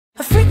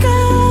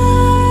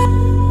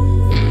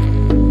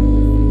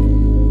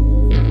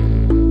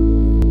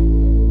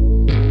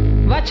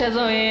Hi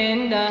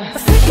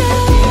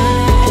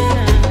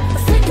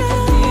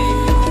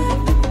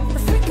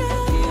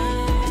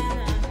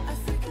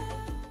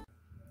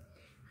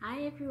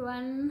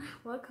everyone,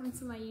 welcome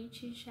to my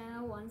YouTube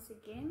channel once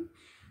again.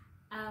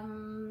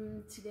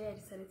 Today I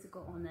decided to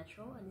go all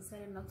natural. I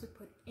decided not to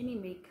put any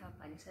makeup.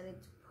 I decided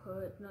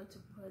not to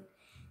put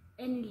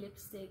any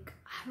lipstick.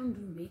 I don't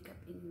do makeup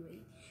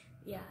anyway.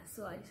 Yeah,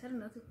 so I decided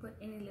not to put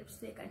any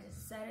lipstick. I just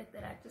decided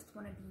that I just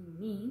want to be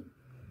me,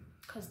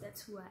 because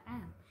that's who I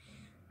am.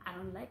 I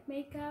don't like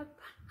makeup.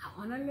 I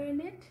want to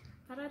learn it,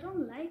 but I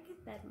don't like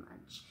it that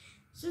much.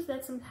 It's just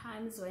that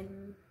sometimes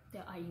when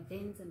there are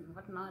events and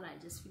whatnot, I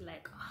just feel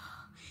like,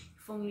 oh,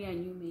 if only I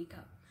knew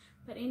makeup.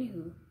 But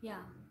anywho,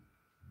 yeah,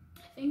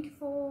 thank you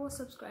for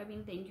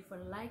subscribing, thank you for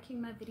liking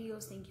my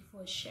videos, thank you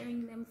for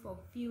sharing them, for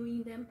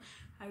viewing them.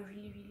 I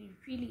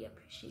really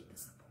appreciate the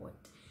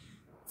support.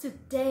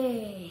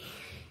 Today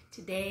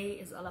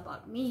is all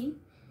about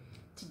me.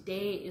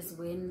 Today is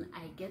when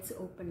I get to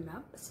open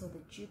up so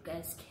that you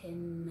guys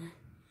can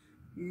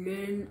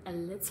learn a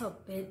little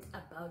bit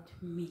about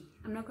me.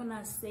 I'm not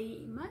gonna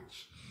say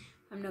much,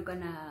 I'm not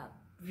gonna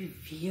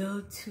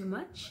reveal too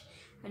much.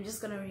 I'm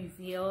just gonna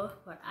reveal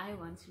what I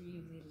want to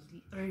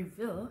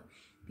reveal,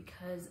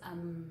 because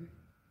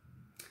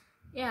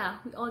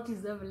yeah, we all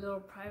deserve a little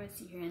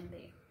privacy here and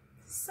there.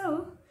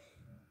 So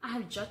I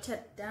have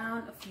jotted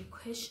down a few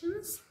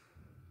questions.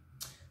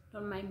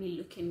 Don't mind me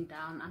looking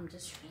down, I'm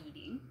just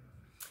reading.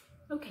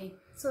 Okay,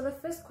 so the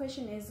first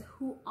question is,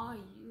 who are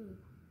you?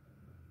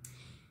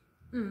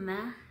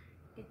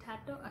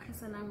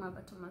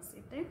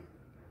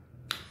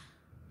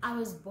 I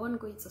was born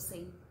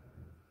Goitsoseng,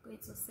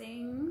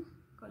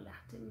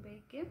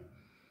 Lichtenburg.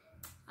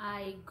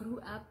 I grew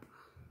up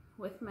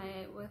with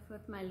my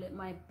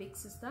big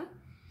sister,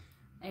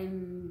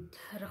 and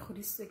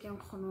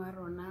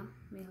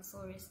may her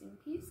soul rest in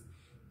peace.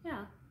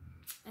 Yeah,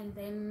 and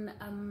then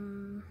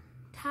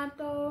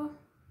Tato,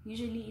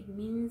 usually it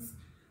means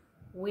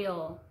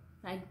will,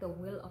 like the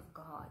will of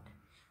God.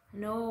 I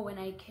know when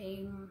I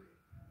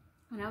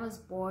was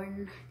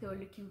born, they were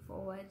looking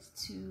forward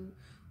to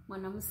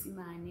Mwana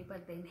Musimane,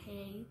 but then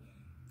hey,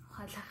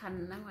 and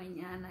they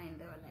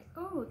were like,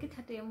 oh,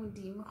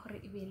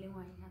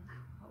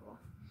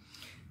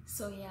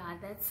 so yeah,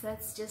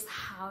 that's just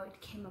how it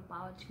came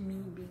about,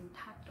 me being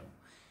Tato.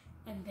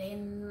 And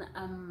then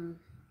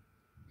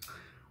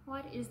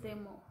what is there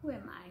more? Who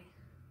am I?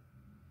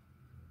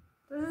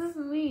 This is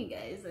me,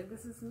 guys. Like,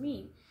 this is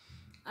me.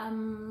 I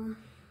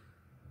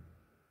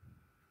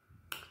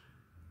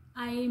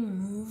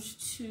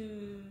moved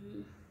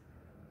to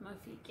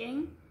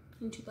Mafikeng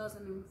in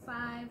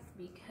 2005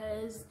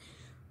 because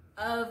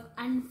of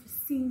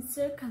unforeseen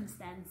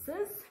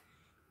circumstances,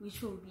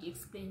 which will be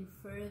explained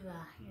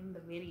further in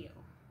the video.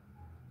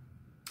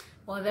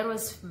 Well, that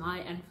was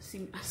my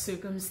unforeseen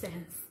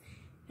circumstance,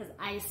 because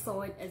I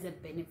saw it as a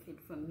benefit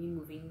for me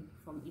moving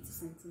from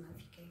Itsoseng to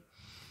Mafikeng.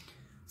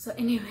 So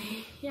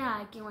anyway,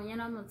 yeah, ke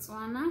ngwanyana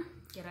Motswana,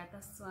 ke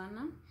rata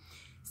Setswana.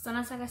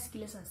 Setswana sa ka se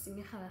kile sa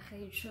senyega ba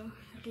gaetsho,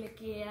 re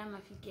ke ya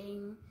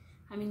Mafikeng,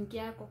 I mean ke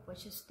ya ko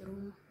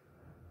Potchefstroom.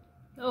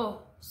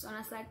 Oh,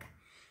 Setswana sa ka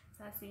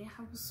sa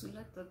senyega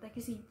bosula tota,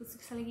 ke se ipotse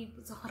ke sale ke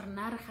ipotse gore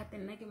na re gate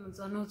nna ke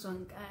Motswana o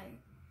tswang kae.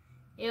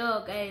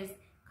 Yo guys,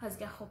 cause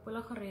ke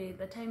gopola gore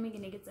the time ke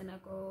ne ke tsena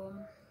ko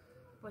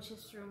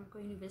Potchefstroom, ko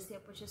University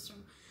of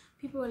Potchefstroom,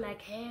 people were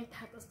like, hey,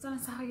 Tato,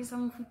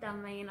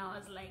 and I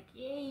was like,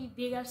 yay,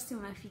 big ups to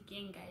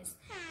Mafikeng, guys.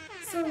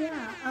 So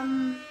yeah,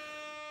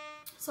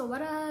 so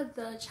what are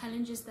the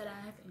challenges that I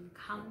have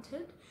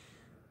encountered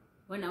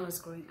when I was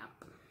growing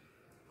up?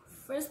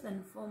 First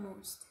and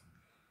foremost,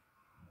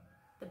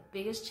 the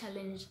biggest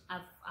challenge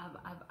I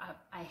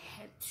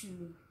had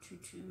to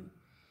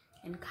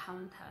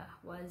encounter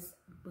was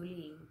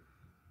bullying.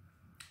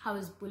 I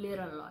was bullied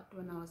a lot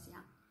when I was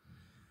young.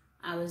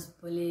 I was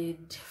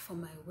bullied for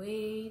my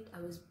weight. I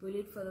was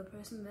bullied for the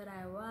person that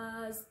I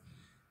was.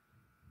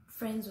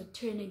 Friends would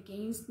turn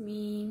against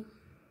me.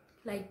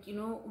 Like, you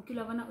know,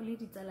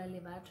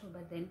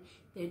 but then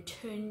they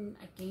turn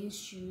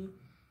against you.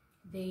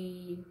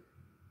 They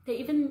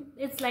even,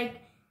 it's like,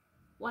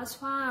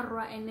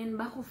 and then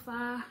like,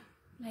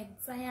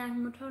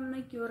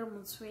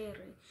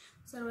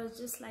 so it was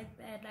just like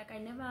that. Like, I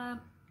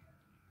never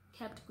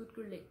kept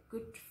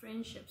good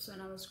friendships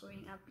when I was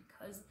growing up,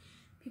 because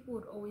people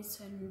would always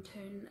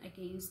turn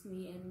against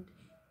me, and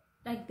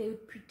like they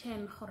would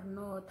pretend,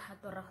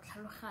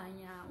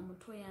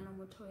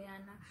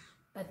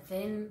 but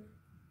then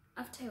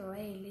after a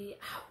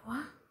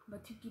while,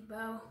 but you give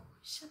out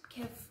shut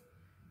kef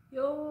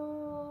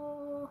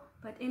yo.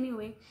 But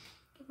anyway,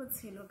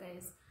 hello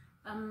guys.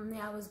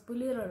 Yeah, I was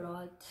bullied a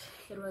lot.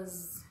 It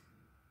was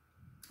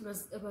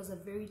a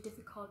very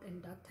difficult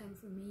and dark time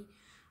for me.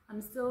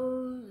 I'm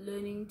still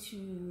learning to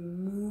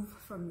move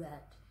from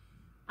that.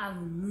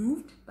 I've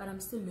moved, but I'm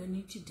still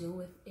learning to deal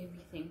with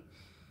everything.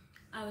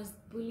 I was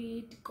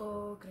bullied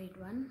go grade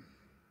 1,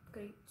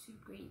 grade 2,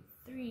 grade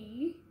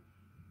 3.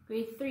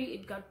 Grade 3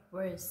 it got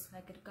worse.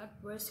 Like, it got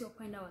worse to a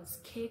point I was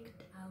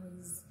kicked.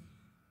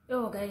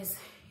 Oh guys,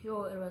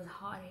 yo, it was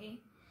hard, hey?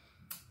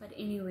 But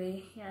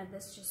anyway, yeah,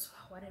 that's just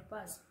what it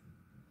was.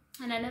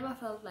 And I never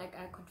felt like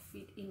I could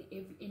fit in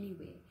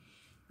anyway,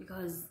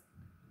 because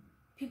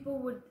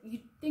you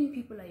think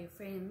people are your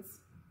friends,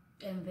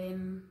 and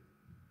then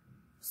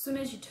as soon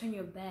as you turn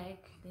your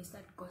back, they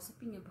start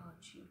gossiping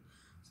about you.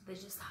 So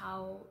that's just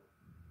how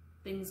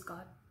things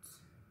got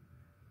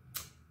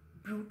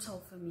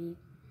brutal for me.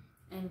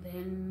 And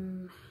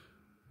then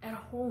at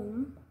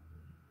home,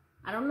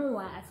 I don't know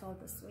why I felt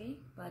this way,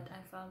 but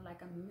I felt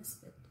like a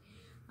misfit.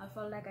 I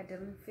felt like I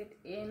didn't fit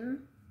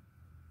in.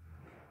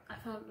 I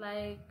felt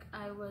like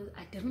I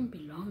didn't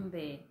belong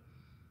there.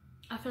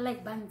 I felt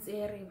like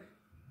Banzeri,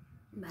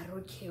 but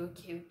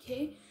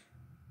okay.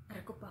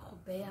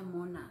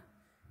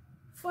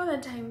 For the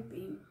time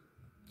being,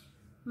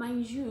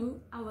 mind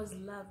you, I was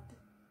loved.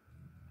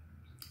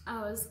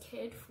 I was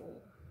cared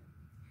for.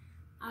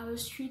 I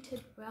was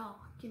treated well.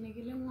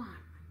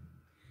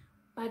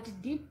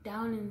 But deep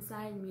down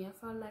inside me, I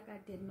felt like I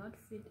did not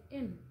fit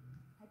in.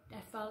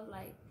 I felt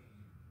like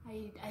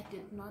I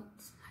did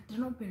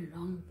not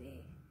belong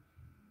there.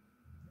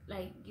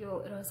 Like, yo,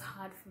 it was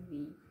hard for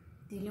me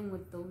dealing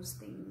with those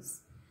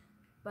things.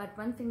 But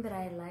one thing that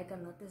I like a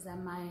lot is that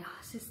my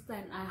sister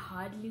and I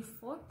hardly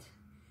fought.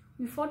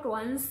 We fought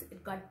once,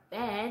 it got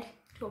bad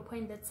to a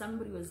point that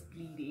somebody was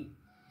bleeding.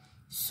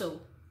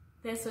 So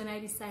that's when I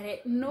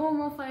decided, no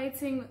more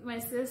fighting with my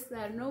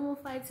sister, no more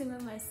fighting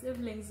with my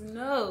siblings.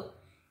 No,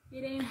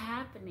 it ain't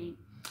happening.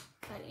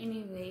 But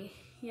anyway,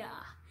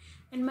 yeah.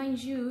 And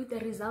mind you, the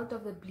result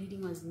of the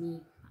bleeding was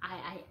me.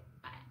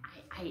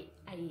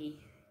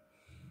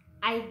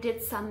 I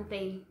did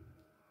something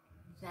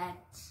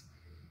that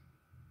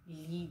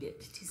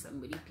leaded to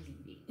somebody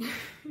bleeding.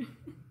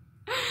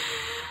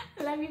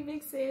 Love you,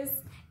 big sis.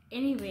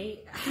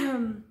 Anyway,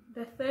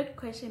 the third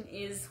question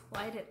is,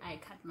 why did I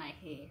cut my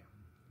hair?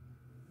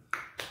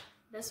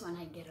 This one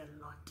I get a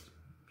lot.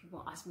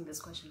 People ask me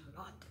this question a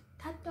lot.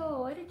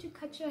 Tato, why did you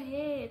cut your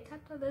hair?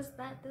 Tato, this,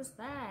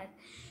 that.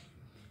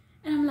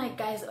 And I'm like,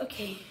 guys,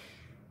 okay.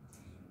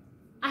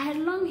 I had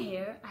long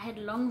hair. I had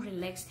long,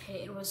 relaxed hair.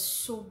 It was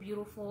so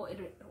beautiful.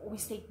 It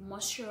always stayed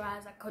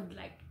moisturized. I could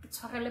like,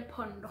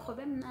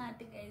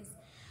 guys.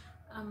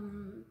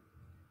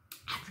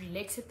 I'd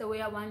relax it the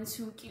way I want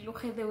to.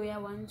 Look at the way I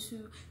want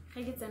to.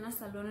 I get in a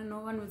salon and no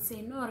one would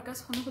say, no, I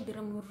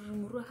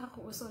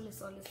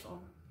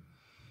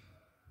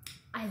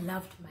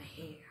loved my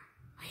hair.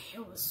 My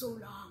hair was so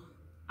long.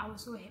 I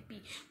was so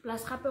happy.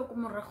 Plus,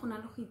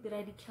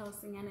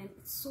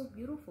 it's so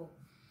beautiful.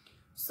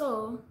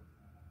 So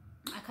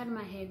I cut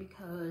my hair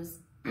because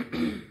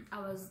I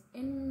was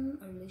in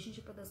a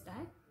relationship with this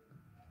guy.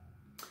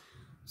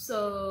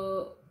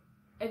 So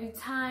every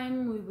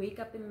time we wake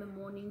up in the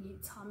morning,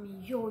 he'd tell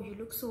me, yo, you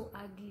look so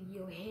ugly,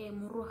 your hair,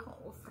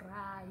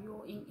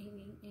 yo,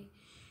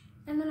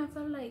 and then I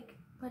felt like,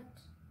 but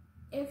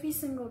every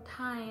single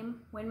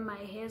time when my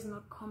hair is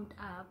not combed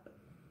up,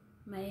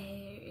 my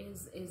hair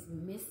is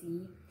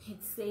messy,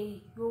 he'd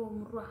say, yo,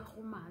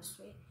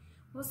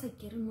 what's a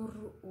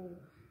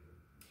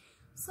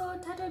so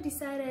Tato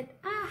decided,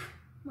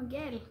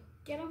 Miguel,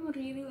 get a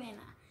muriri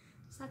wena.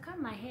 So I cut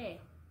my hair.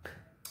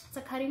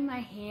 So cutting my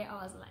hair, I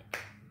was like,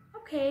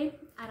 okay,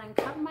 I done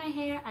cut my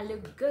hair, I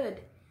look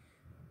good.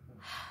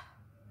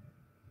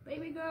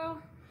 Baby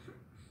girl,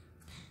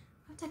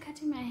 after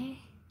cutting my hair,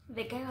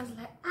 the guy was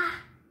like,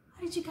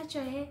 why did you cut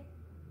your hair?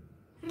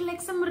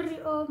 Relax,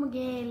 oh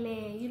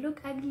Miguel, you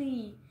look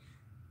ugly.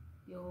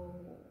 Yo.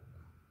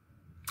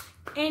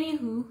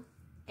 Anywho,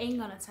 ain't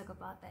gonna talk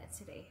about that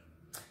today.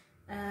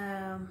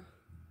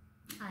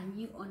 Are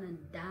you on a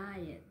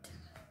diet?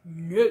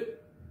 No,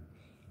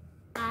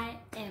 I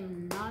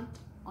am not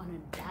on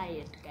a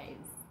diet,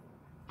 guys.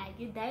 I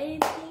get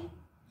dieting.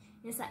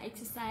 Yes, I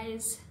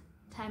exercise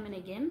time and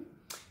again,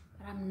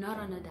 but I'm not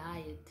on a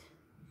diet.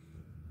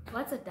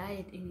 What's a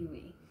diet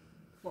anyway?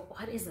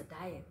 What is a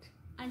diet?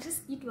 I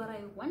just eat what I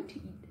want to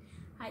eat.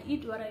 I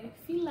eat what I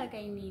feel like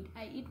I need.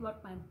 I eat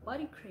what my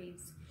body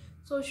craves.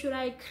 So should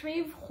I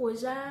crave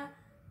hoja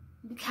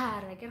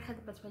dikhara?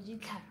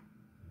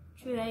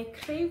 Should I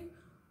crave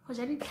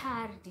hoja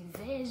dikhara, di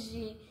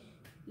veggie,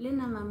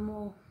 lena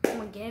mamo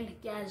mogel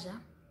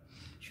gaja?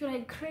 Should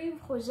I crave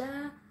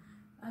hoja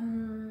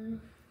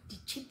di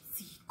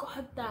chipsy,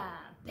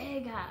 kota,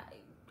 burger?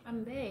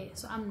 I'm there.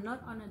 So I'm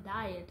not on a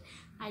diet.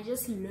 I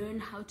just learn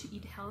how to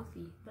eat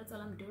healthy. That's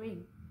all I'm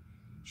doing.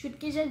 Should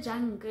get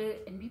junk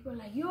and people are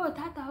like, yo,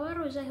 Tata, how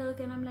are you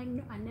healthy? And I'm like,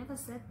 no, I never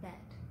said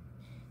that.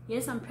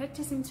 Yes, I'm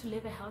practicing to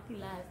live a healthy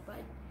life,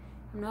 but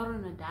I'm not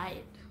on a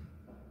diet.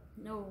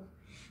 No,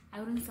 I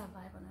wouldn't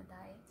survive on a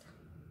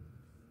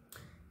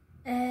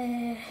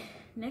diet.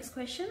 Next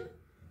question.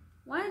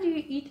 Why do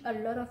you eat a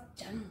lot of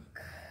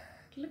junk?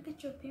 Look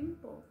at your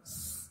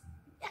pimples.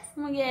 Yes,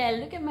 Miguel,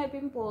 look at my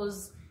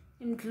pimples.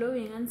 I'm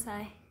glowing, aren't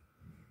I?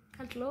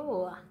 I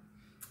glow.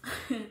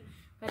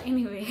 But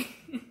anyway,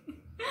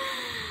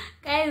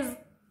 guys,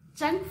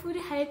 junk food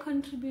has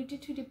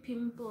contributed to the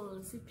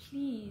pimples.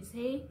 Please,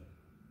 hey,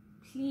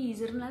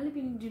 please. Renali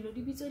dilo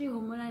di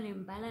hormonal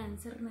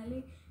imbalance.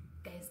 Renali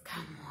Guys,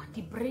 come on,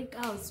 the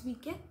breakouts, we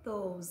get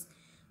those.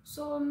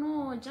 So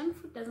no, junk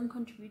food doesn't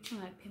contribute to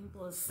my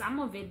pimples. Some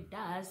of it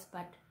does,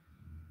 but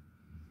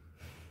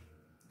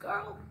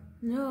girl,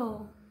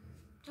 no,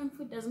 junk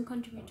food doesn't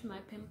contribute to my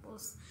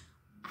pimples.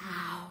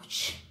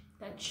 Ouch,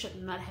 that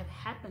should not have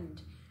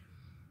happened.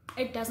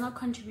 It does not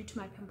contribute to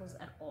my pimples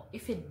at all.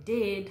 If it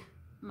did,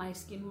 my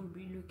skin would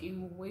be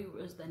looking way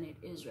worse than it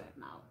is right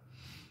now.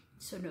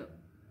 So no,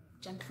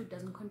 junk food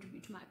doesn't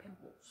contribute to my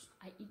pimples.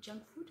 I eat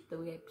junk food the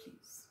way I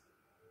please.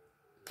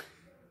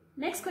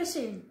 Next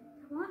question.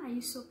 Why are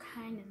you so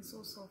kind and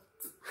so soft?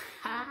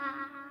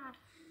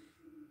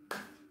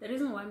 The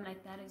reason why I'm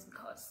like that is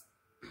because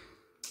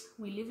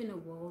we live in a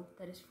world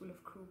that is full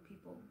of cruel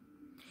people.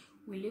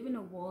 We live in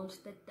a world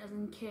that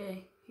doesn't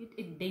care.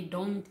 They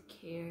don't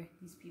care,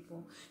 these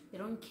people. They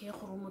don't care.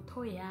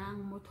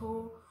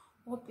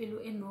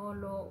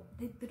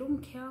 They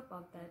don't care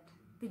about that.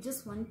 They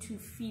just want to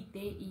feed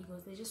their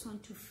egos. They just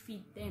want to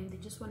feed them. They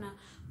just want to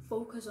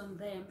focus on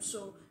them.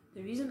 So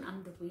the reason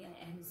I'm the way I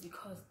am is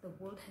because the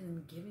world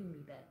hasn't given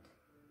me that.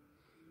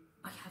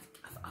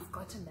 I've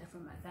gotten that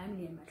from my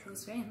family and my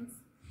close friends.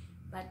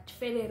 But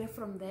further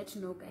from that,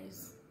 no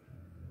guys,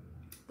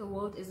 the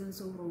world isn't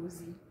so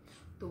rosy.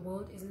 The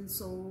world isn't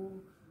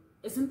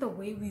the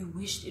way we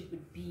wished it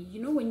would be.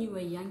 You know, when you were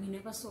young, you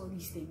never saw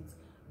these things.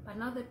 But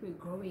now that we're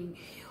growing,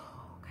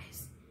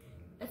 guys,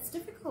 it's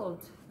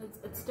difficult.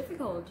 It's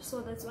difficult.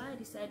 So that's why I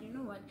decided, you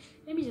know what,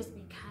 let me just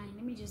be kind.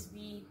 Let me just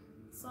be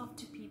soft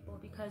to people,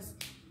 because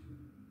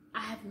I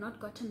have not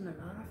gotten a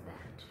lot of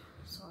that.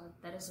 So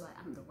that is why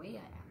I'm the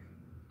way I am.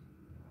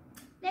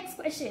 Next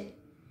question.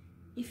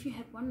 If you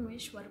had one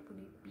wish, what would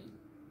it be?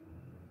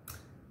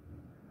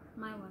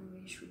 My one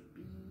wish would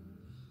be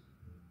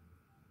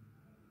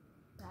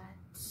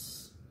that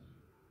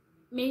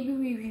maybe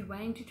we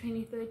rewind to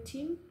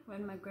 2013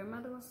 when my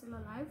grandmother was still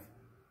alive,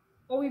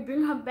 or we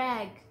bring her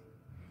back,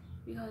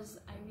 because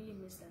I really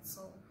miss that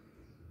soul.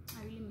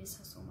 I really miss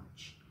her so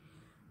much.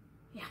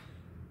 Yeah.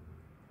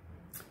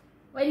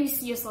 Where do you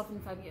see yourself in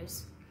 5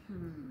 years?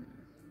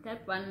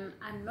 That one,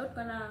 I'm not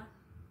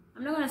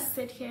gonna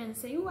sit here and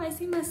say, oh, I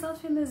see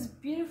myself in this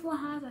beautiful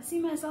house. I see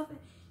myself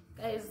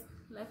guys,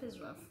 life is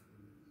rough.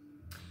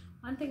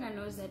 One thing I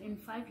know is that in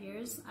 5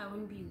 years, I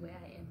won't be where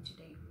I am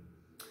today.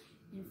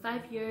 In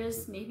 5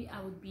 years, maybe I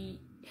would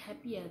be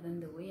happier than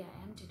the way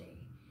I am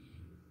today.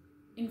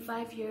 In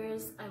 5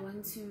 years, I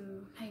want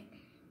to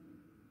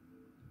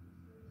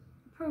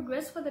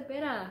progress for the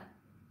better.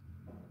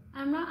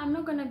 I'm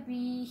not gonna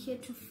be here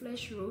to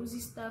flash rosy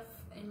stuff,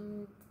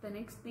 and the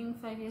next thing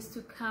 5 years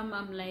to come,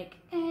 I'm like,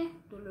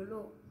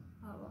 dololo.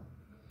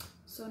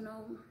 So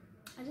no,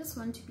 I just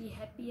want to be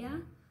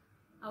happier.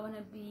 I want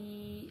to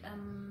be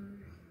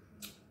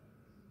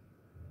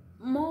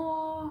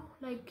more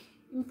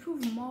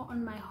improve more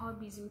on my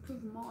hobbies,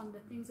 improve more on the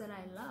things that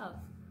I love.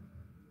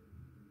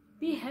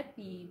 Be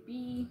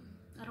happy.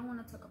 I don't want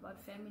to talk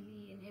about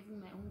family and having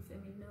my own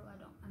family. No,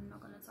 I'm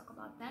not going to talk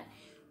about that.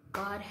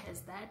 God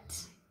has that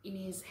in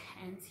his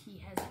hands. He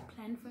has a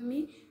plan for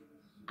me.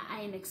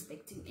 I ain't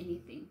expecting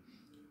anything.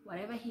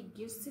 Whatever he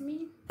gives to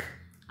me,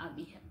 I'll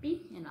be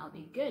happy and I'll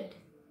be good,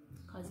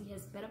 because he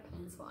has better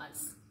plans for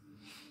us.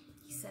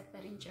 He said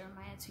that in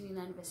Jeremiah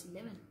 29 verse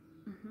 11.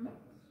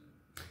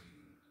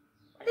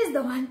 What is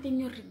the one thing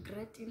you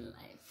regret in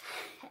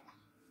life?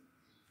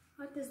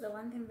 What is the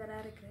one thing that I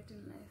regret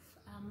in life?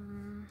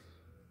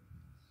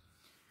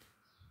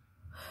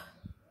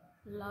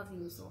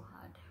 Loving so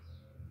hard.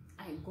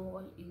 I go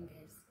all in,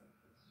 guys.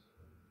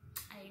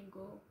 I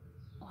go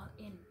all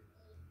in.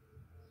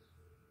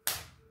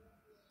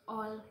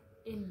 All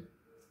in.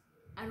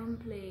 I don't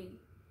play.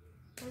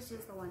 That's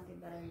just the one thing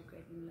that I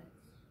regret in life.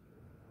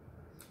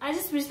 I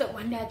just wish that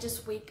one day I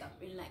just wake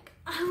up and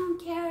I don't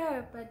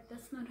care, but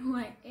that's not who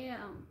I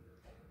am.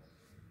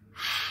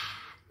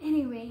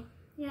 Anyway,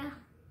 yeah.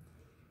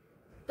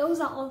 Those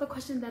are all the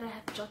questions that I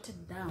have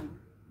jotted down.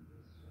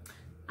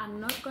 I'm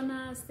not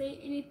gonna say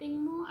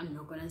anything more. I'm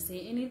not gonna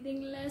say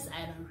anything less.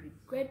 I don't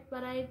regret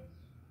what I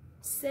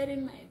said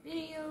in my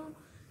video.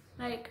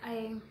 Life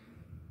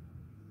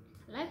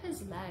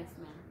is life,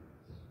 man.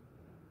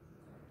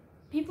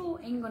 People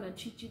ain't gonna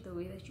treat you the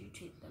way that you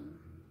treat them.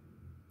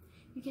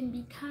 You can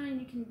be kind,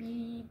 you can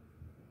be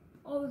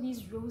all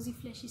these rosy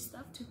fleshy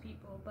stuff to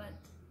people, but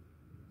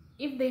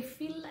if they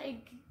feel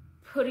like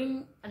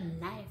putting a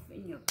knife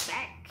in your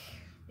back,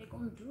 they're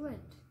gonna do it.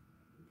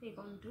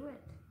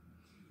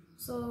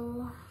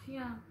 So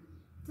yeah,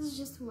 this is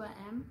just who I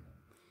am.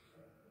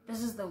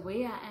 This is the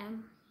way I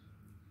am.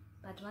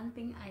 But one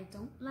thing I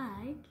don't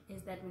like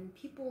is that when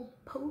people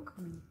poke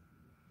me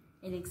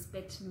and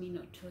expect me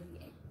not to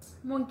react.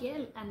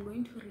 Mongel, I'm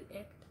going to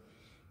react,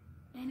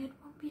 and it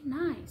won't be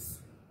nice.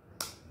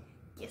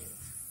 Yes.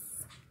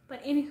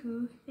 But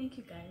anywho, thank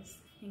you guys.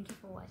 Thank you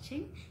for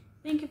watching.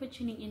 Thank you for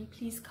tuning in.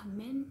 Please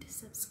comment,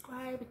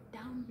 subscribe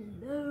down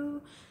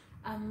below.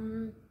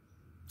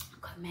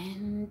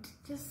 Comment.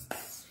 Just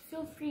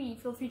feel free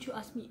to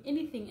ask me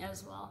anything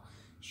as well.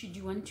 Should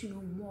you want to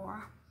know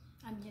more,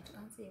 I'm here to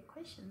answer your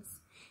questions.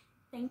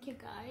 Thank you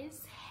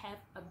guys. Have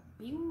a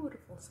beautiful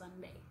wonderful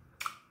Sunday.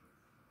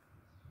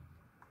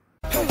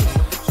 Hey,